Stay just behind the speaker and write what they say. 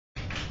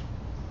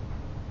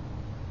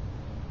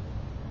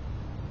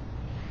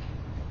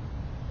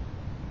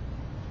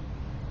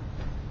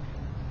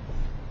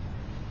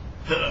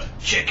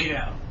Check it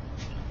out.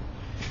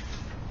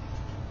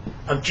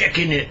 I'm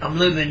checking it, I'm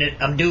living it,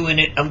 I'm doing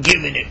it, I'm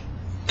giving it.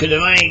 Cause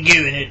if I ain't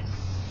giving it,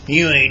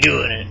 you ain't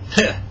doing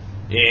it.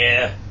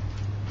 Yeah,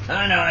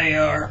 I know how you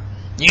are.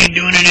 You ain't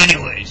doing it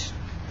anyways.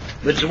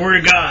 But it's the Word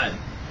of God.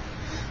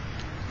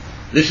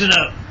 Listen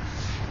up.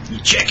 You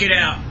check it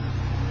out.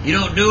 You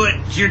don't do it,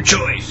 it's your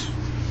choice.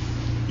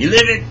 You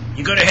live it,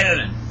 you go to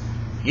heaven.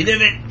 You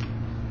live it,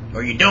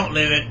 or you don't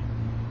live it,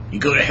 you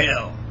go to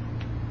hell.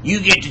 You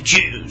get to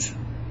choose.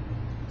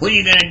 What are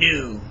you gonna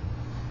do?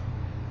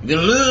 You're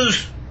gonna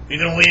lose,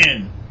 you're gonna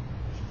win.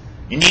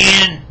 In the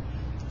end,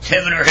 it's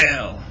heaven or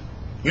hell.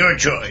 Your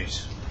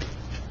choice.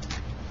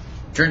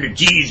 Turn to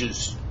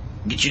Jesus.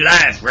 Get your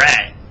life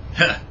right.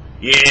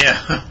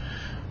 Yeah.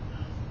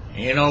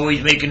 Ain't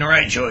always making the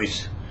right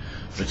choice.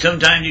 But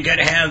sometimes you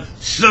gotta have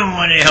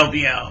someone to help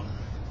you out.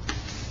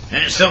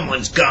 And that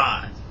someone's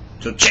God.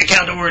 So check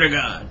out the Word of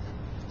God.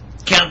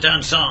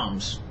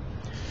 CountdownPsalms.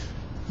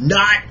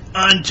 Not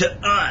unto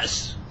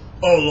us,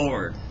 O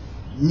Lord,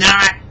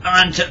 not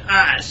unto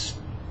us,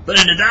 but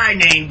unto thy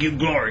name give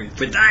glory,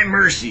 for thy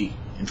mercy,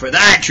 and for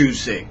thy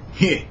truth's sake.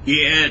 Yeah,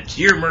 it's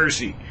your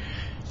mercy,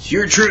 it's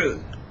your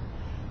truth,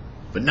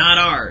 but not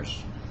ours.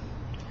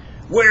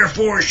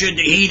 Wherefore should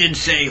the heathen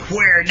say,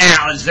 where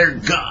now is their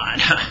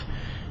God?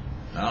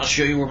 I'll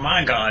show you where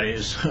my God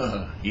is.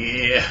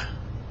 Yeah,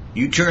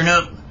 you turn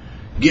up,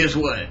 guess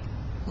what?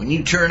 When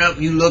you turn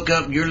up, you look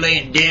up, you're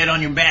laying dead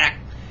on your back,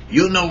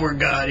 you'll know where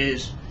God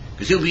is,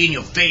 because he'll be in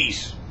your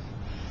face.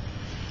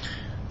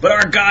 But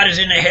our God is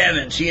in the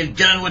heavens. He has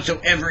done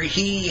whatsoever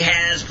he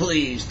has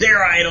pleased.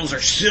 Their idols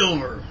are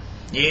silver,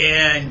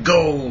 yeah, and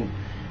gold,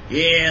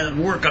 yeah, the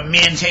work of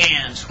men's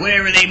hands.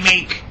 Whatever they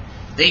make,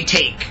 they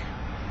take.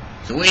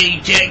 So what do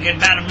you take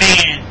about a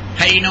man?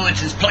 How do you know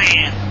it's his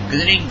plan?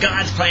 Because it ain't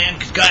God's plan,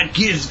 because God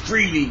gives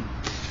freely.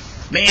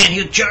 Man,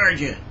 he'll charge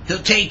you,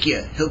 he'll take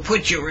you, he'll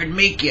put you or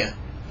make you.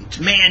 It's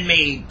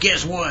man-made.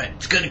 Guess what?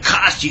 It's going to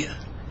cost you.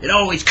 It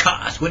always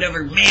costs.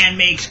 Whatever man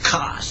makes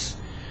costs.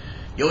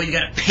 You always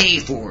got to pay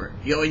for it.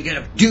 You always got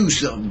to do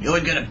something. You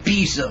always got to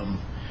be something.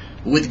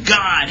 With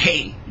God,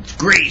 hey, it's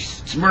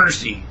grace, it's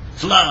mercy,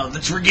 it's love,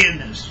 it's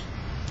forgiveness.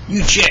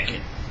 You check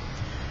it.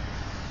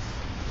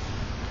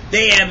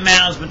 They have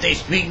mouths, but they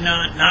speak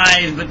not, and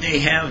eyes, but they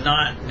have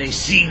not, and they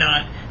see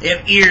not. They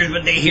have ears,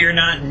 but they hear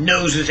not, and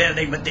noses have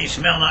they, but they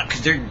smell not,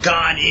 because their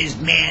God is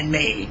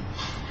man-made.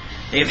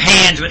 They have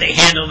hands, but they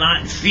handle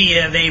not, and feet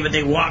have they, but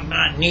they walk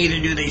not, neither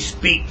do they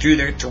speak through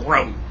their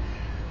throat.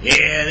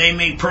 Yeah, they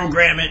may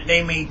program it,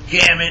 they may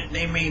jam it,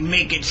 they may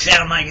make it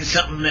sound like it's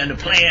something in a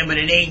plan, but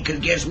it ain't, because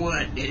guess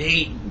what? It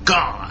ain't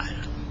God.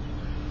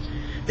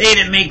 They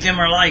that make them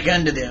are like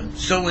unto them,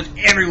 so is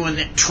everyone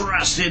that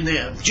trusts in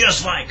them,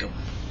 just like them.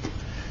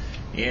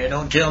 Yeah,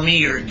 don't tell me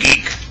you're a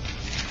geek.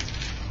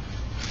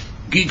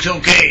 Geek's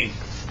okay,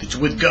 it's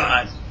with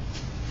God.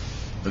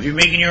 But if you're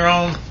making your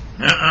own,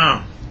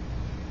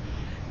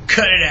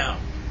 cut it out.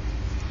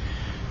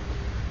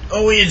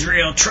 O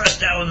Israel,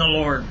 trust thou in the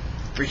Lord,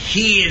 for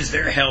he is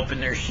their help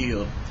and their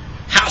shield.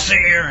 House of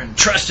Aaron,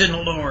 trust in the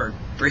Lord,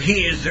 for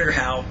he is their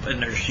help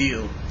and their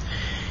shield.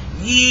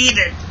 Ye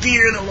that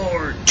fear the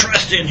Lord,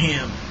 trust in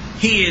him.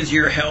 He is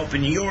your help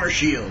and your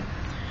shield.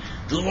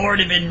 The Lord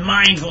has been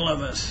mindful of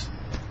us.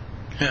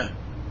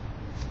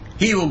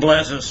 He will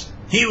bless us.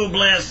 He will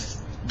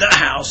bless the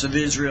house of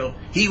Israel.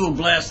 He will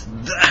bless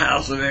the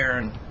house of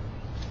Aaron.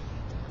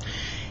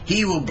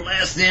 He will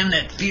bless them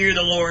that fear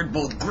the Lord,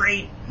 both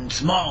great and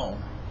small.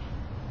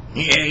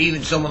 Yeah,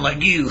 even someone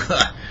like you.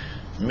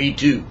 Me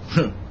too.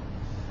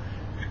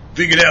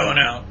 Figure that one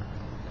out.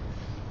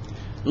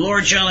 The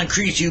Lord shall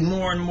increase you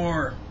more and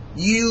more.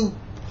 You,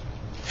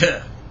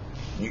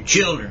 your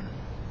children.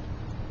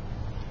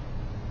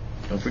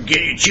 Don't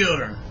forget your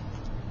children.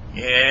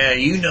 Yeah,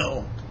 you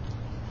know.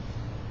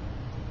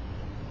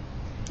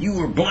 You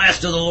were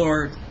blessed of the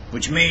Lord,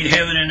 which made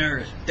heaven and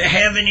earth. The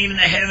heaven, even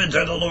the heavens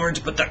are the Lord's,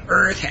 but the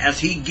earth has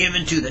he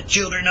given to the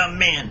children of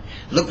men.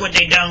 Look what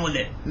they done with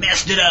it.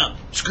 Messed it up.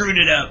 Screwed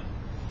it up.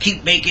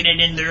 Keep making it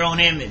in their own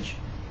image.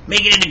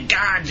 Make it into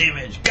God's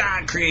image.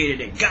 God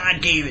created it.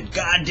 God gave it.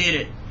 God did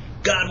it.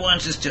 God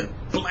wants us to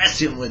bless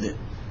him with it.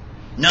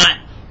 Not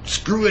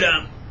screw it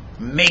up.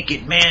 Make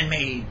it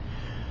man-made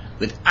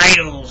with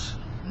idols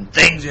and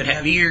things that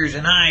have ears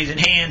and eyes and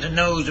hands and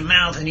nose and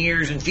mouth and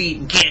ears and feet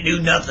and can't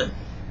do nothing.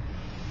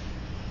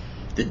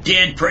 The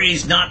dead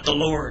praise not the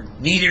Lord,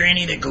 neither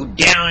any that go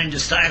down into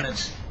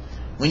silence.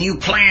 When you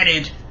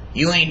planted,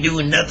 you ain't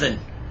doing nothing,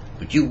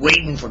 but you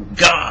waiting for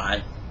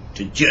God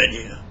to judge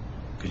you.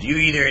 Because you're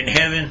either in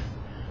heaven,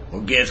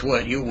 or guess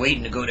what? You're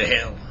waiting to go to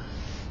hell.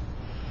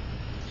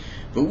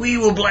 But we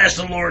will bless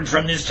the Lord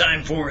from this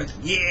time forth.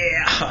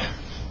 Yeah.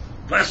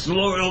 Bless the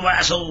Lord, oh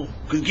my soul,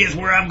 because guess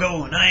where I'm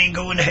going? I ain't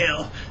going to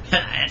hell.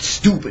 That's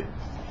stupid.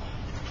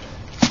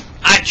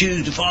 I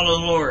choose to follow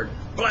the Lord.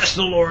 Bless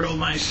the Lord, oh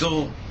my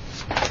soul.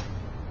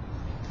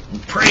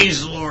 And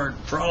praise the Lord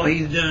for all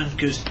he's done,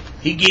 because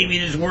he gave me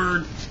this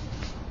word.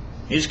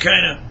 It's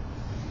kind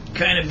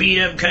of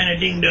beat up, kind of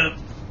dinged up,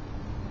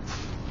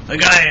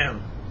 like I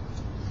am.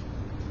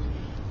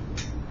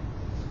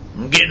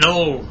 I'm getting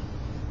old.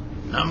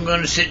 I'm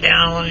going to sit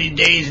down one of these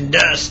days and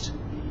dust.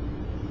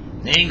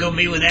 It ain't going to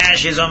be with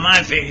ashes on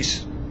my face,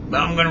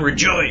 but I'm going to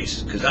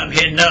rejoice, because I'm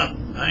heading up.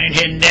 I ain't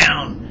heading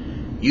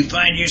down. You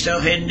find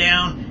yourself heading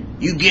down,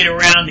 you get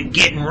around to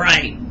getting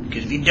right,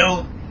 because if you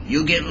don't,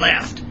 you'll get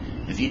left.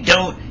 If you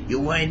don't,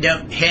 you'll wind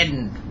up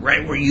heading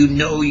right where you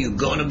know you're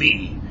going to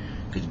be.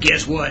 Because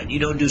guess what? You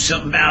don't do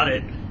something about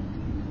it,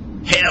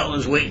 hell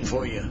is waiting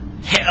for you.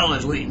 Hell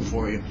is waiting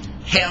for you.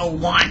 Hell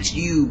wants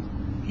you.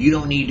 You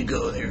don't need to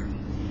go there.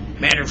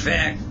 Matter of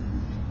fact,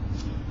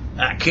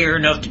 I care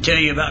enough to tell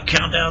you about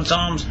Countdown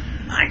Psalms.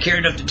 I care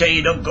enough to tell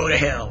you don't go to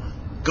hell.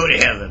 Go to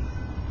heaven.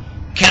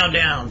 Count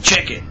down.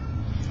 Check it.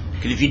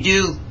 Because if you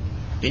do,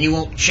 then you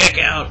won't check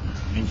out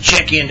and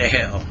check into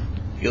hell.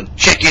 You'll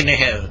check into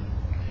heaven.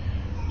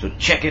 So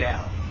check it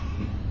out.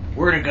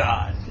 Word of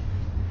God.